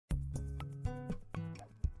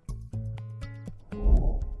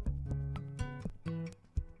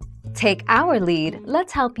Take our lead,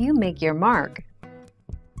 let's help you make your mark.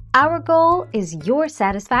 Our goal is your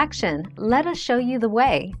satisfaction. Let us show you the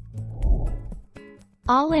way.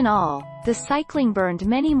 All in all, the cycling burned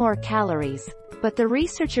many more calories, but the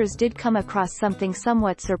researchers did come across something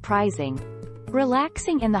somewhat surprising.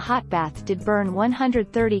 Relaxing in the hot bath did burn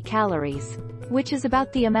 130 calories, which is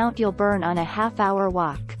about the amount you'll burn on a half-hour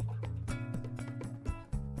walk.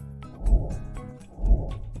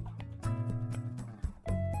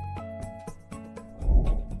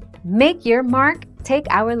 Make your mark, take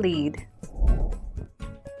our lead.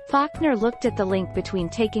 Faulkner looked at the link between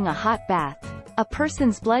taking a hot bath, a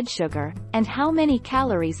person's blood sugar, and how many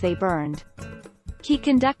calories they burned. He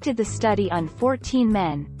conducted the study on 14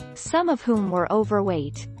 men, some of whom were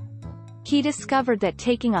overweight. He discovered that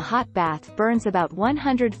taking a hot bath burns about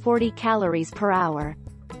 140 calories per hour.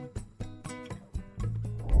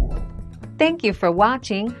 Thank you for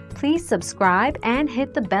watching. Please subscribe and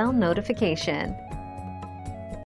hit the bell notification.